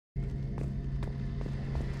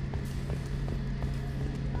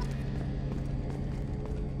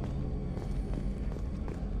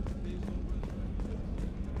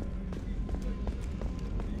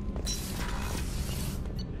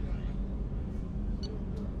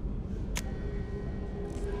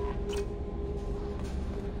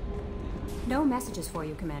no messages for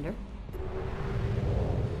you, Commander.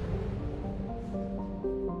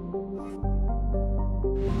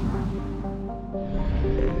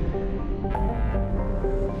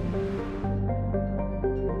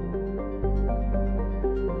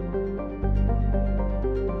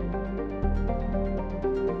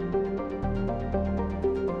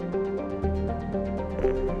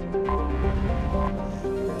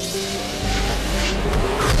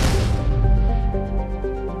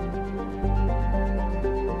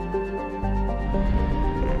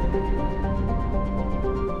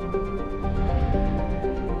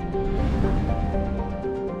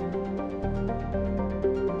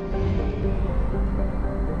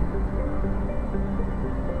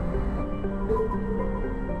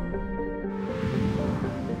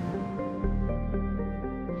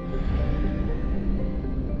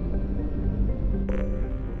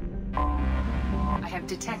 I have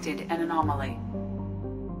detected an anomaly.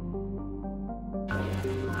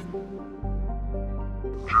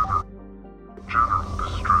 General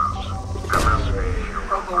distress. MSV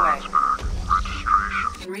Probe away.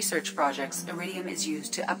 registration. In research projects, iridium is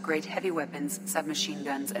used to upgrade heavy weapons, submachine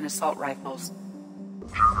guns, and assault rifles.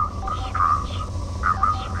 General distress.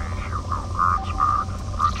 MSV Hugo Gernsback.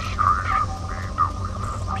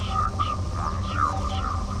 Registration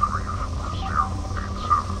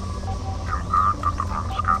BW4610034087. Impacted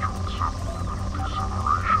unscheduled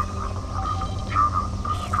suborbital deceleration. General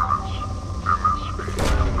distress. MSV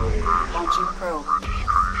Hugo Launching Gernsback. probe.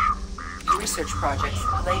 Registration In research projects,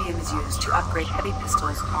 palladium is used to upgrade heavy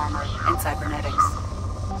pistols, armor, and cybernetics.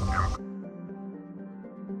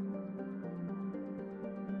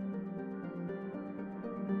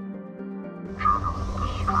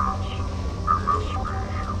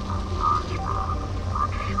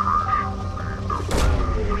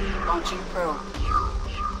 Launching probe.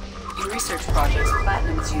 In research projects,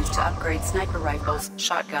 platinum is used to upgrade sniper rifles,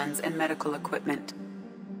 shotguns, and medical equipment.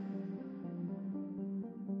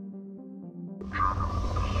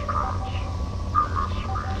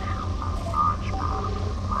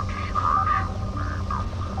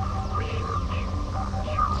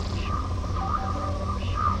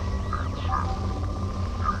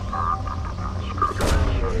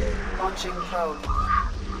 Launching probe.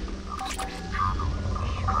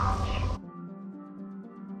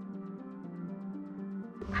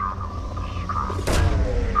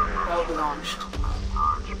 Probe launched.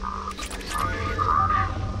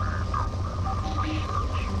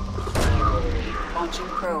 Launching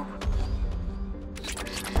probe.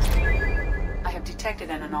 I have detected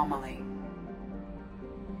an anomaly.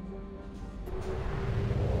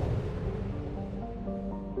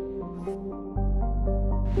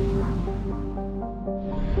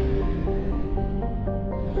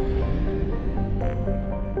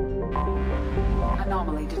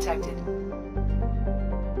 Anomaly detected.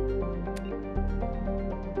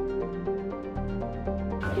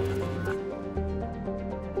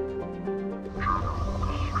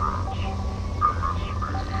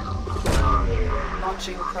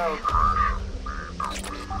 Launching probe.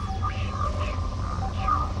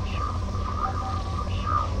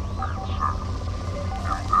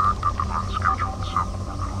 unscheduled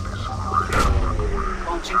suborbital deceleration.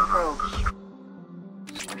 Launching probe.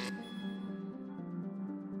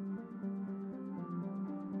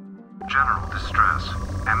 General distress.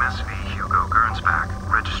 MSV Hugo Gernsback.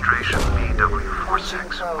 Registration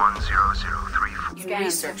BW461003. In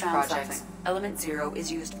research projects, Element Zero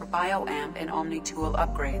is used for BioAmp and Omni-Tool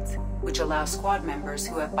upgrades, which allow squad members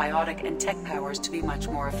who have biotic and tech powers to be much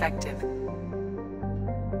more effective.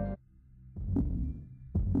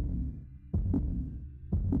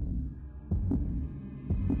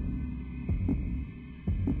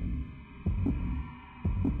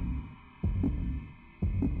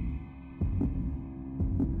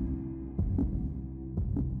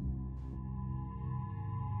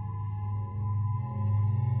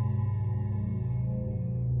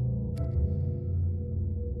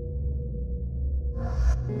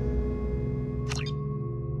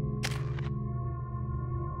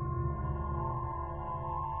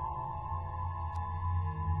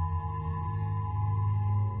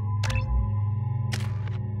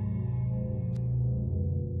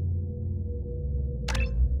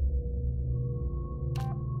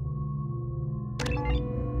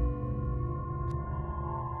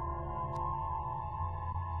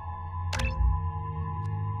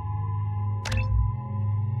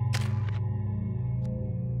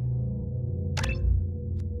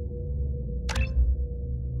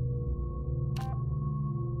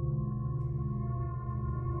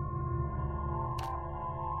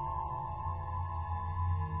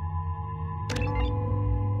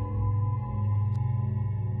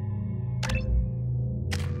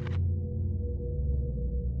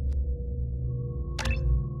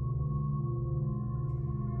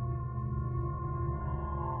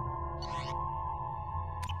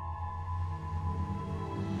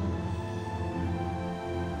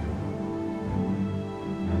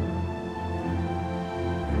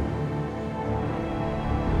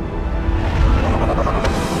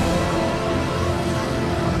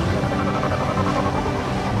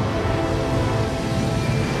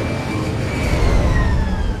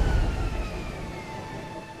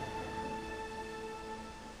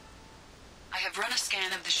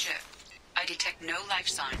 ship. I detect no life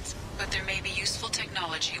signs, but there may be useful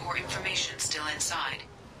technology or information still inside.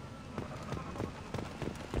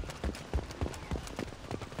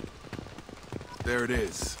 There it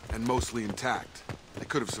is, and mostly intact. They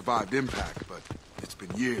could have survived impact, but it's been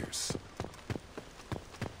years.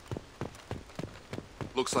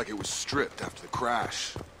 Looks like it was stripped after the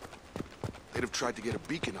crash. They'd have tried to get a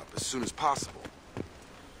beacon up as soon as possible.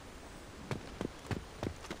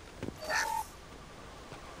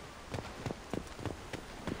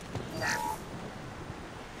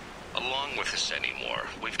 Along with this anymore.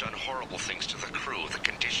 We've done horrible things to the crew. The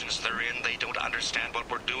conditions they're in, they don't understand what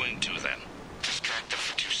we're doing to them. Distract them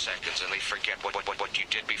for 2 seconds and they forget what you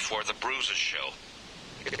did before the bruises show.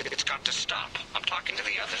 It's got to stop. I'm talking to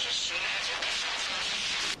the others as soon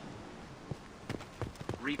as...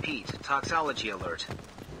 Repeat, toxology alert.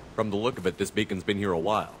 From the look of it, this beacon's been here a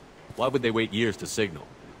while. Why would they wait years to signal?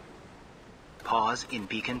 Pause in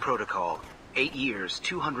beacon protocol. 8 years,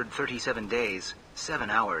 237 days,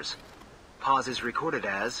 7 hours. Pause is recorded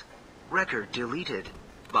as record deleted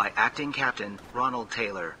by Acting Captain Ronald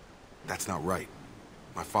Taylor. That's not right.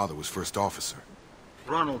 My father was first officer.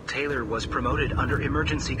 Ronald Taylor was promoted under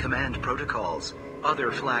emergency command protocols.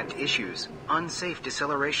 Other flagged issues: unsafe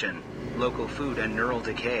deceleration, local food and neural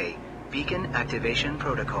decay, beacon activation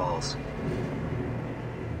protocols.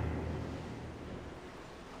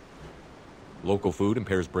 Local food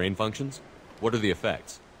impairs brain functions? What are the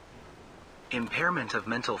effects? Impairment of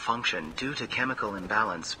mental function due to chemical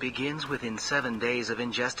imbalance begins within 7 days of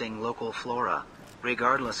ingesting local flora,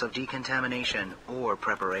 regardless of decontamination or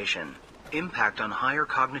preparation. Impact on higher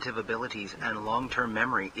cognitive abilities and long-term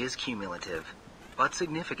memory is cumulative, but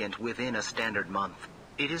significant within a standard month.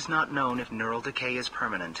 It is not known if neural decay is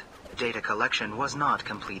permanent. Data collection was not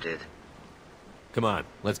completed. Come on,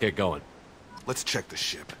 let's get going. Let's check the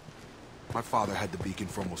ship. My father had the beacon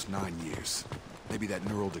for almost 9 years. Maybe that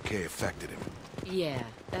neural decay affected him. Yeah,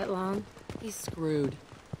 that long? He's screwed.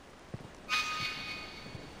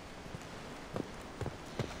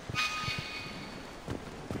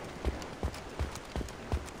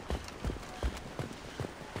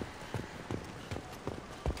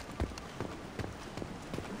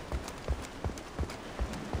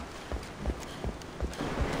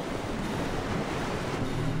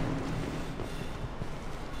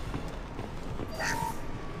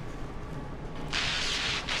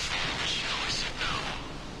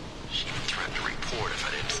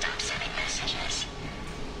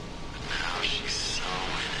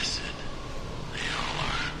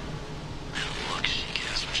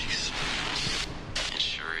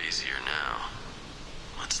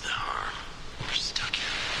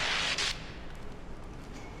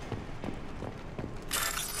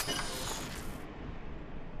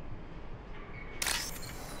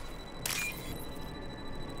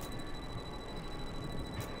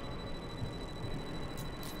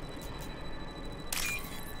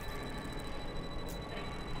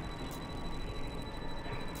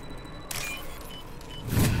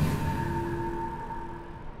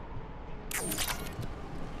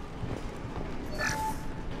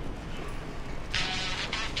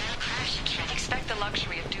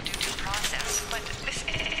 Luxury of due process, but this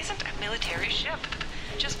isn't a military ship.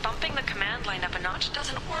 Just bumping the command line up a notch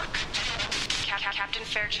doesn't work. Captain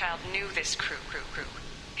Fairchild knew this crew.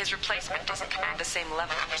 His replacement doesn't command the same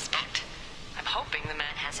level of respect. I'm hoping the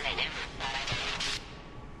man has it in him.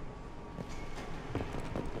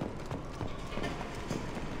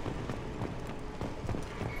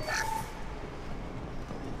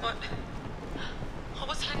 What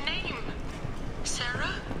was her name?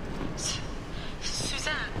 Sarah?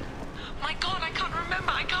 Suzanne? My God, I can't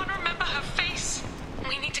remember her face.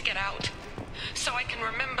 We need to get out, so I can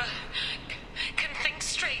remember, can think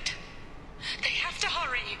straight. They have to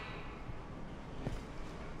hurry.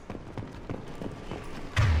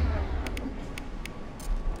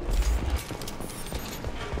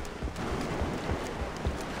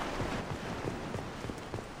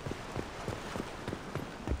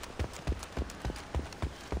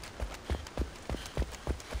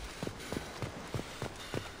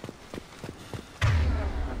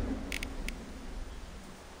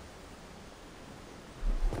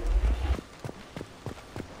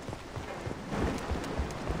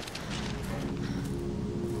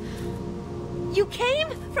 You came?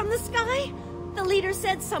 From the sky? The leader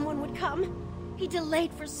said someone would come. He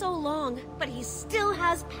delayed for so long, but he still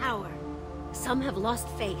has power. Some have lost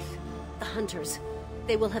faith. The Hunters.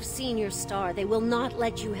 They will have seen your star. They will not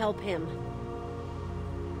let you help him.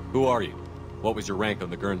 Who are you? What was your rank on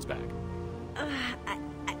the Gernsback?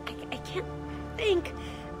 I can't think.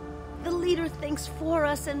 The leader thinks for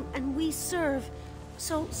us, and we serve.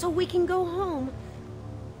 so we can go home.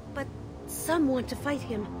 But some want to fight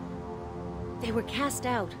him. They were cast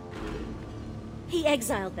out. He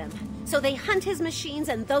exiled them, so they hunt his machines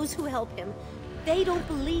and those who help him. They don't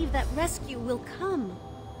believe that rescue will come.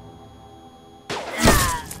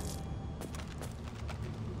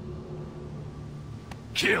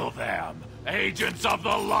 Kill them! Agents of the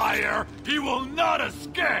Liar! He will not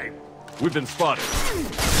escape! We've been spotted.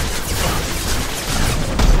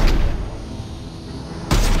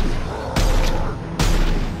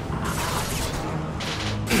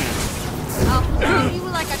 I'll throw you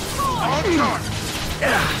like a toy!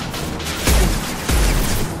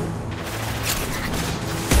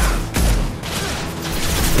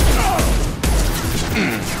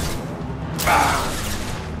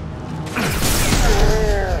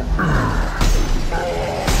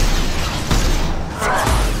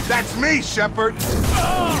 That's me, Shepard!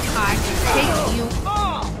 I hate you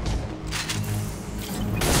all!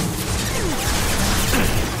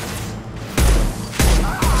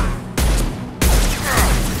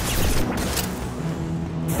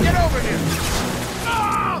 Get over here!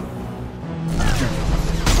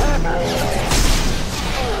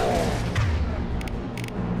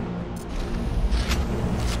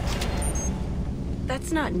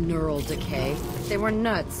 That's not neural decay. They were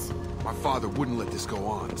nuts. My father wouldn't let this go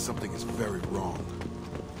on. Something is very wrong.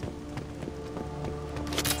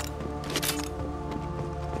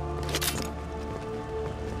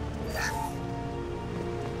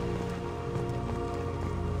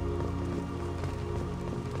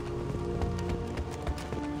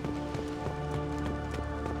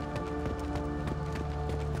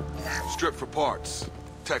 Strip for parts.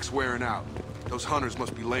 Tech's wearing out. Those hunters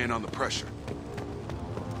must be laying on the pressure.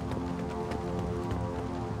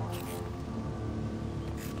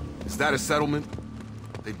 Is that a settlement?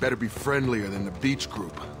 They'd better be friendlier than the beach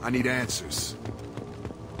group. I need answers.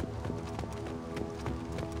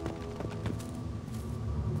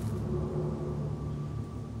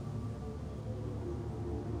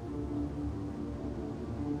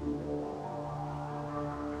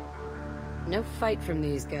 No fight from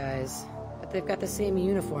these guys, but they've got the same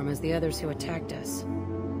uniform as the others who attacked us.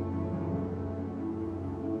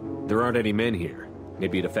 There aren't any men here.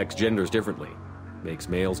 Maybe it affects genders differently. Makes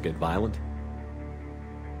males get violent?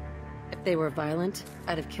 If they were violent,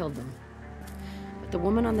 I'd have killed them. But the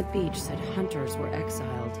woman on the beach said hunters were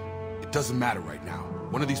exiled. It doesn't matter right now.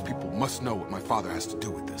 One of these people must know what my father has to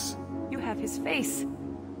do with this. You have his face.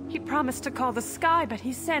 He promised to call the sky, but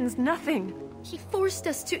he sends nothing. He forced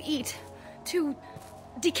us to eat, to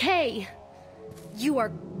decay. You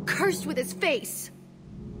are cursed with his face.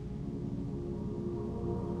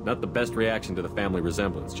 Not the best reaction to the family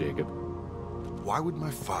resemblance, Jacob. Why would my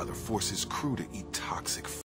father force his crew to eat toxic